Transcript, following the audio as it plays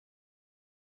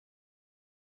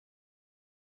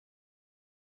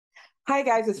Hi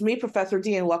guys, it's me, Professor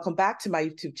D, and welcome back to my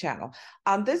YouTube channel.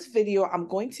 On this video, I'm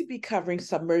going to be covering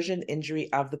submersion injury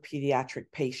of the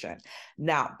pediatric patient.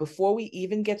 Now, before we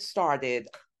even get started,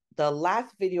 the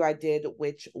last video I did,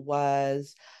 which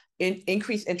was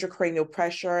increased intracranial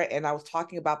pressure, and I was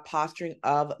talking about posturing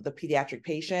of the pediatric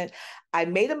patient. I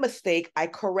made a mistake. I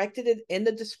corrected it in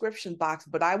the description box,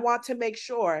 but I want to make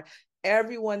sure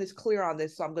everyone is clear on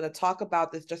this. So I'm going to talk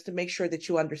about this just to make sure that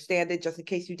you understand it, just in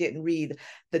case you didn't read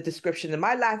the description in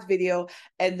my last video,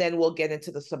 and then we'll get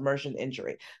into the submersion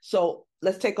injury. So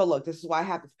let's take a look. This is why I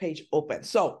have this page open.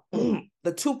 So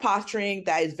the two posturing,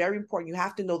 that is very important. You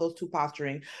have to know those two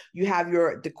posturing. You have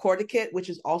your decorticate,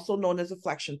 which is also known as a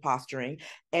flexion posturing,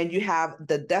 and you have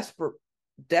the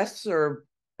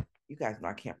you guys know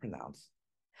I can't pronounce.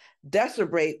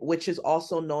 Decebrate, which is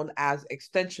also known as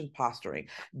extension posturing.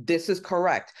 This is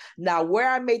correct. Now, where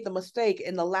I made the mistake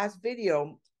in the last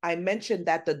video, I mentioned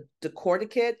that the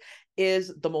decorticate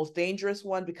is the most dangerous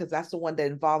one because that's the one that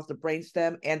involves the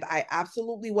brainstem, and I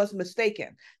absolutely was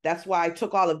mistaken. That's why I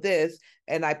took all of this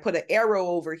and I put an arrow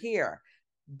over here.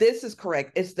 This is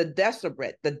correct. It's the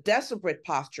decebrate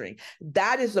posturing.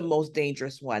 That is the most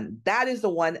dangerous one. That is the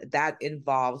one that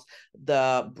involves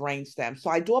the brainstem. So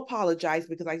I do apologize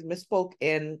because I misspoke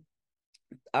in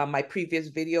my previous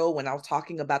video when I was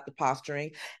talking about the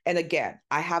posturing. And again,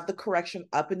 I have the correction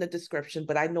up in the description,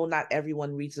 but I know not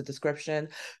everyone reads the description.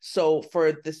 So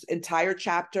for this entire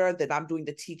chapter that I'm doing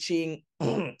the teaching,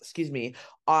 excuse me,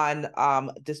 on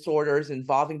disorders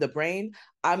involving the brain,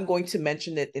 I'm going to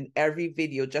mention it in every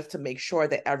video just to make sure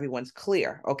that everyone's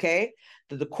clear, okay?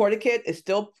 The decorticate is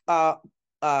still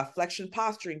flexion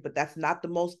posturing, but that's not the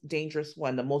most dangerous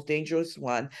one. The most dangerous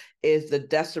one is the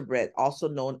decebrate, also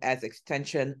known as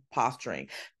extension posturing.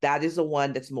 That is the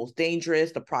one that's most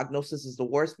dangerous. The prognosis is the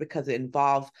worst because it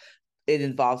involves the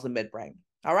midbrain.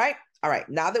 All right.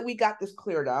 Now that we got this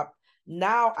cleared up,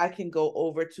 now I can go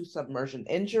over to submersion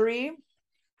injury.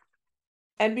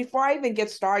 And before I even get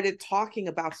started talking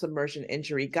about submersion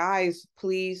injury, guys,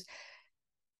 please,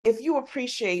 if you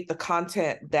appreciate the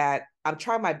content that I'm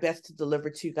trying my best to deliver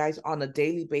to you guys on a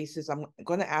daily basis, I'm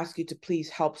going to ask you to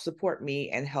please help support me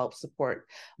and help support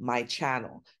my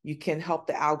channel. You can help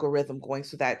the algorithm going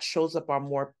so that it shows up on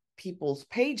more people's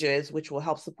pages, which will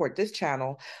help support this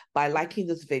channel by liking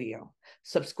this video,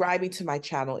 subscribing to my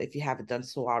channel if you haven't done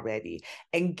so already,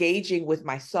 engaging with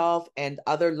myself and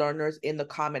other learners in the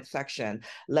comment section.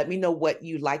 Let me know what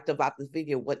you liked about this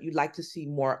video, what you'd like to see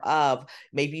more of.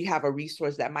 Maybe you have a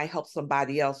resource that might help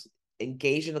somebody else.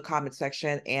 Engage in the comment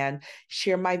section and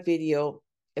share my video.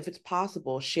 If it's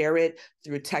possible, share it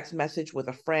through text message with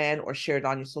a friend or share it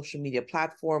on your social media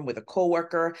platform with a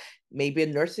coworker, maybe a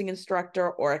nursing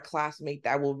instructor or a classmate.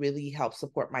 That will really help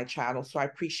support my channel. So I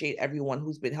appreciate everyone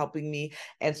who's been helping me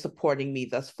and supporting me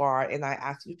thus far. And I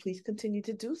ask you to please continue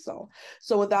to do so.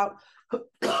 So without,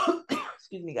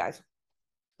 excuse me, guys,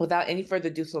 without any further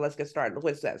ado, so let's get started. Look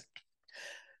what it says.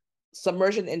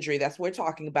 Submersion injury, that's what we're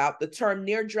talking about. The term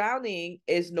near drowning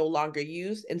is no longer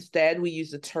used. Instead, we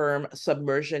use the term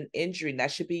submersion injury. And that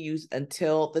should be used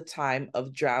until the time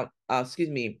of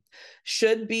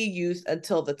should be used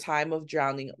until the time of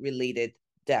drowning related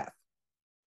death.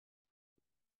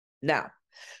 Now,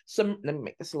 let me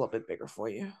make this a little bit bigger for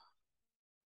you.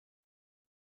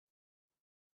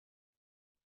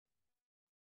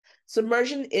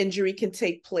 Submersion injury can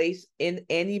take place in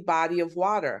any body of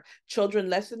water. Children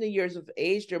less than 1 year of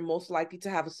age, they're most likely to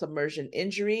have a submersion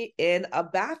injury in a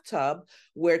bathtub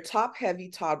where top-heavy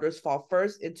toddlers fall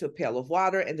first into a pail of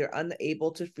water and they're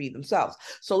unable to free themselves.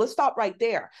 So let's stop right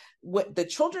there. The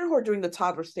children who are doing the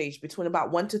toddler stage between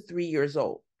about 1 to 3 years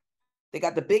old, they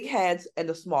got the big heads and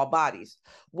the small bodies.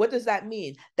 What does that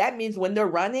mean? That means when they're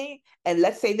running, and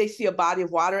let's say they see a body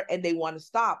of water and they want to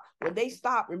stop. When they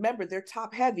stop, remember, they're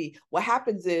top heavy. What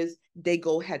happens is they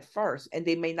go head first and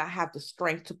they may not have the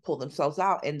strength to pull themselves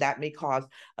out, and that may cause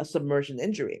a submersion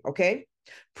injury, okay?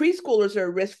 Preschoolers are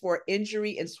at risk for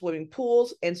injury in swimming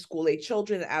pools, and school-age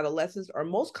children and adolescents are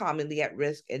most commonly at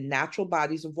risk in natural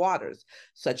bodies of waters,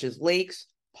 such as lakes,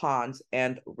 ponds,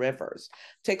 and rivers.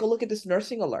 Take a look at this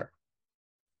nursing alert.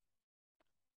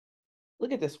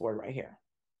 Look at this word right here.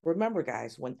 Remember,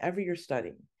 guys, whenever you're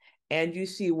studying and you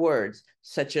see words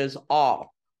such as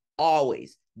all,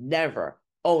 always, never,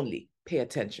 only, pay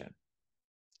attention.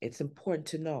 It's important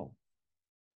to know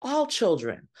all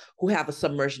children who have a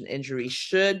submersion injury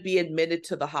should be admitted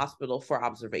to the hospital for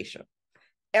observation.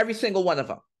 Every single one of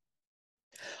them.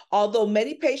 Although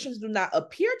many patients do not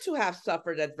appear to have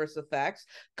suffered adverse effects,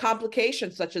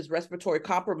 complications such as respiratory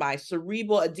compromise,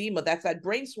 cerebral edema, that's that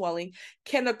brain swelling,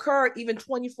 can occur even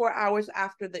 24 hours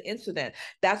after the incident.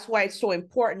 That's why it's so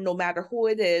important, no matter who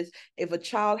it is, if a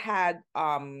child had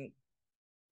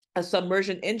a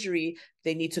submersion injury,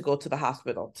 they need to go to the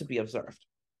hospital to be observed.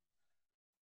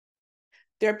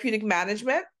 Therapeutic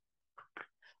management.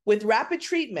 With rapid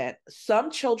treatment, some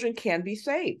children can be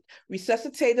saved.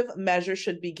 Resuscitative measures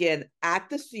should begin at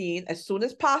the scene as soon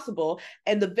as possible,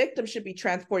 and the victim should be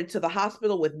transported to the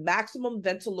hospital with maximum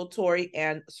ventilatory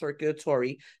and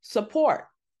circulatory support.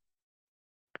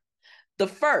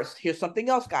 Here's something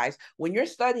else, guys. When you're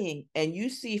studying and you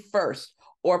see first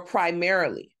or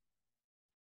primarily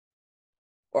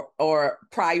or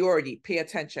priority, pay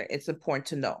attention. It's important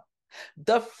to know.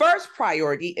 The first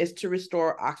priority is to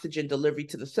restore oxygen delivery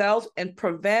to the cells and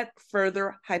prevent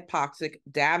further hypoxic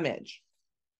damage.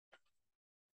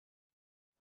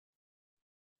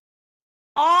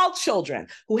 All children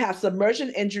who have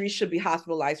submersion injuries should be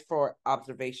hospitalized for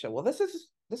observation. Well, this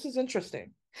is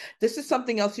interesting. This is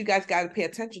something else you guys got to pay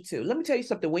attention to. Let me tell you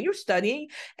something. When you're studying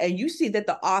and you see that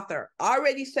the author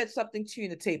already said something to you in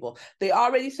the table, they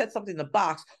already said something in the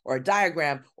box or a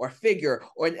diagram or a figure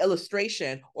or an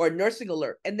illustration or a nursing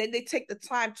alert, and then they take the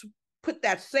time to put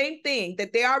that same thing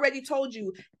that they already told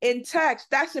you in text,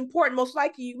 that's important. Most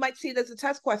likely you might see it as a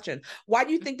test question. Why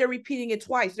do you think they're repeating it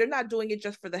twice? They're not doing it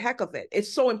just for the heck of it.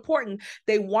 It's so important.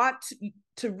 They want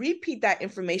to repeat that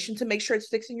information to make sure it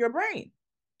sticks in your brain.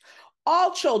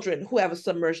 All children who have a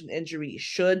submersion injury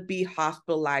should be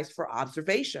hospitalized for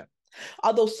observation.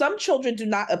 Although some children do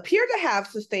not appear to have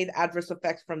sustained adverse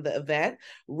effects from the event,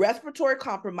 respiratory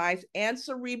compromise and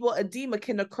cerebral edema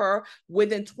can occur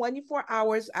within 24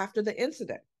 hours after the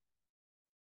incident.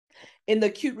 In the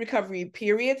acute recovery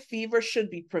period, fever should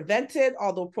be prevented,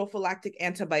 although prophylactic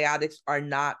antibiotics are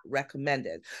not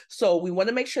recommended. So we want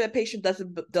to make sure that patient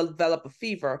doesn't develop a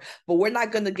fever, but we're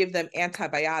not going to give them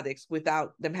antibiotics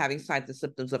without them having signs and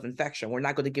symptoms of infection. We're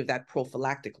not going to give that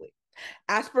prophylactically.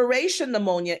 Aspiration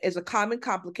pneumonia is a common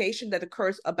complication that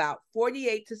occurs about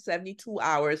 48 to 72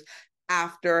 hours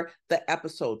after the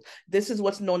episode. This is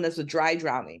what's known as a dry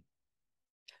drowning.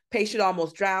 Patient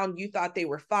almost drowned, you thought they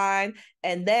were fine,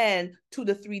 and then 2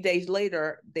 to 3 days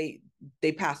later, they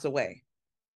pass away.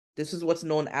 This is what's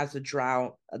known as the dry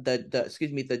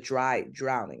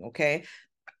drowning, okay?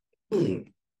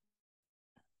 And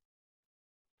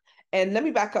let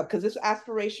me back up, because this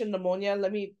aspiration pneumonia,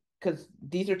 because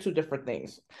these are two different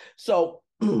things. So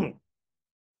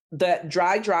the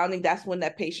dry drowning, that's when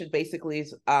that patient basically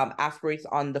aspirates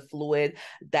on the fluid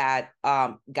that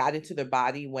got into their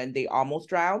body when they almost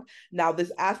drowned. Now,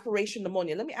 this aspiration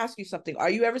pneumonia, let me ask you something. Are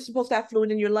you ever supposed to have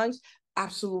fluid in your lungs?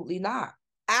 Absolutely not.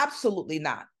 Absolutely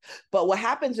not. But what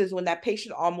happens is when that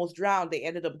patient almost drowned, they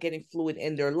ended up getting fluid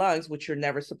in their lungs, which you're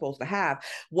never supposed to have.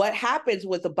 What happens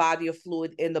with a body of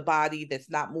fluid in the body that's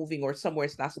not moving or somewhere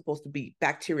it's not supposed to be?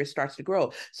 Bacteria starts to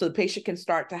grow. So the patient can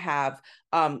start to have,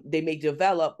 they may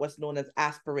develop what's known as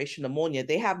aspiration pneumonia.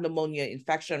 They have pneumonia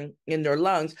infection in their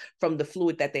lungs from the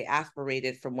fluid that they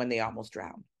aspirated from when they almost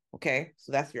drowned. Okay,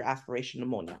 so that's your aspiration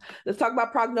pneumonia. Let's talk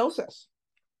about prognosis.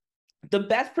 The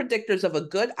best predictors of a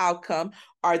good outcome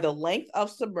are the length of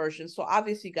submersion. So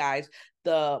obviously, guys,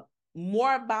 the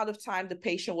more amount of time the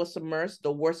patient was submersed,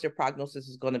 the worse their prognosis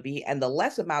is going to be. And the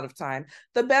less amount of time,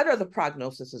 the better the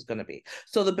prognosis is going to be.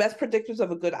 So the best predictors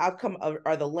of a good outcome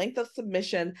are the length of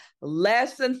submission,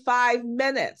 less than 5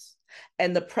 minutes,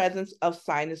 and the presence of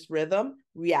sinus rhythm,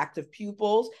 reactive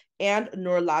pupils, and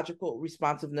neurological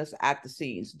responsiveness at the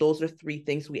scenes. Those are 3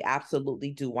 things we absolutely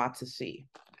do want to see.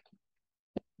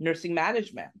 Nursing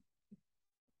management.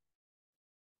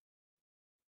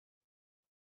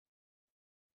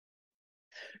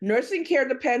 Nursing care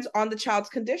depends on the child's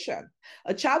condition.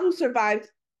 A child who survived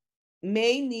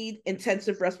may need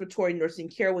intensive respiratory nursing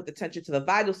care with attention to the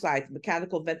vital signs,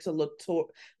 mechanical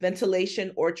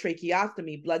ventilation or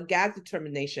tracheostomy, blood gas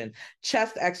determination,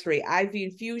 chest x-ray, IV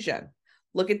infusion.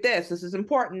 Look at this. This is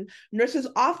important. Nurses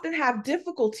often have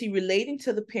difficulty relating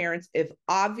to the parents if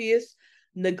obvious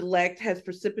neglect has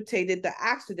precipitated the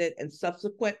accident and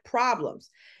subsequent problems.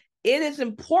 It is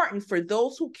important for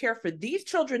those who care for these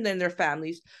children and their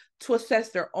families to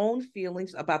assess their own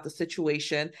feelings about the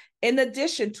situation, in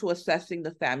addition to assessing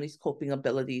the family's coping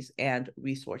abilities and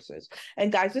resources.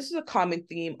 And guys, this is a common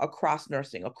theme across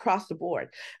nursing, across the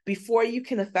board. Before you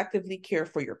can effectively care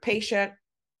for your patient,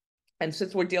 and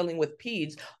since we're dealing with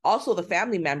peds, also the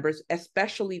family members,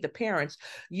 especially the parents,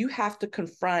 you have to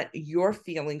confront your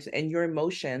feelings and your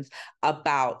emotions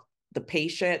about the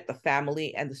patient, the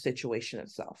family, and the situation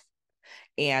itself.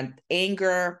 And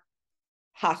anger,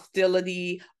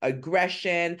 hostility,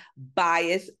 aggression,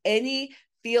 bias, any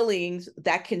feelings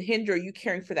that can hinder you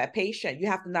caring for that patient, you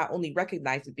have to not only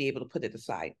recognize it, be able to put it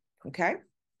aside. Okay?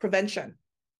 Prevention.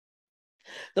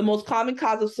 The most common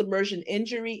cause of submersion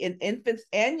injury in infants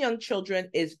and young children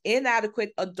is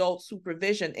inadequate adult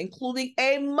supervision, including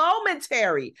a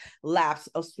momentary lapse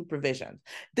of supervision.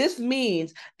 This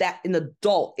means that an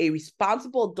adult, a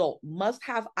responsible adult, must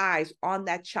have eyes on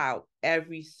that child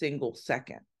every single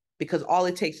second, because all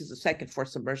it takes is a second for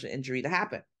submersion injury to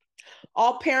happen.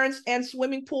 All parents and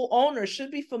swimming pool owners should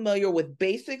be familiar with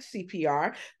basic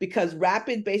CPR, because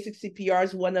rapid basic CPR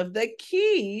is one of the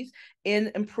keys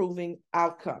in improving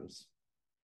outcomes.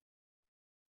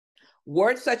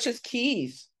 Words such as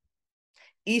keys,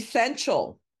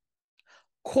 essential,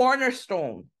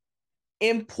 cornerstone,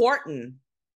 important,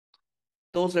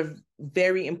 those are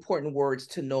very important words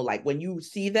to know. Like when you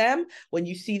see them when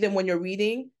you're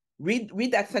reading,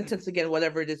 read that sentence again,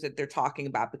 whatever it is that they're talking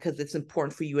about, because it's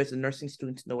important for you as a nursing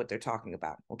student to know what they're talking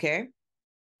about, okay?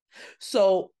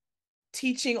 So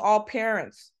teaching all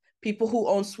parents, people who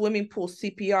own swimming pools,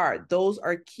 CPR, those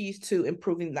are keys to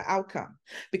improving the outcome.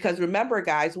 Because remember,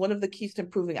 guys, one of the keys to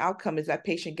improving outcome is that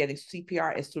patient getting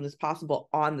CPR as soon as possible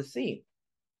on the scene.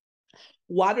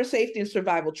 Water safety and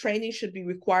survival training should be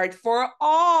required for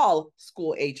all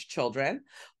school-age children.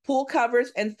 Pool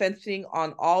covers and fencing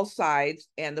on all sides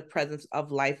and the presence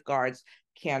of lifeguards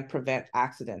can prevent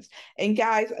accidents. And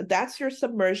guys, that's your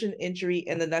submersion injury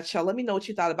in a nutshell. Let me know what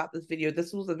you thought about this video.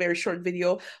 This was a very short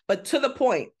video, but to the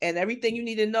point, and everything you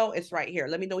need to know is right here.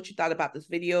 Let me know what you thought about this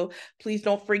video. Please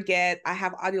don't forget, I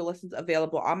have audio lessons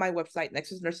available on my website,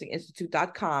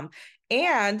 nexusnursinginstitute.com.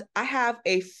 And I have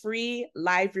a free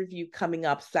live review coming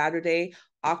up Saturday,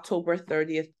 October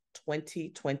 30th,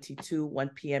 2022, 1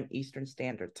 p.m. Eastern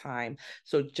Standard Time.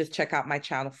 So just check out my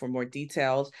channel for more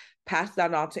details. Pass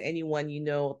that on to anyone you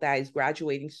know that is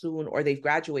graduating soon, or they've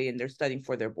graduated and they're studying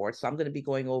for their board. So I'm going to be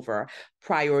going over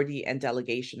priority and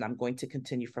delegation. I'm going to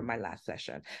continue from my last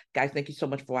session. Guys, thank you so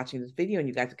much for watching this video, and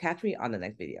you guys will catch me on the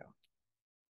next video.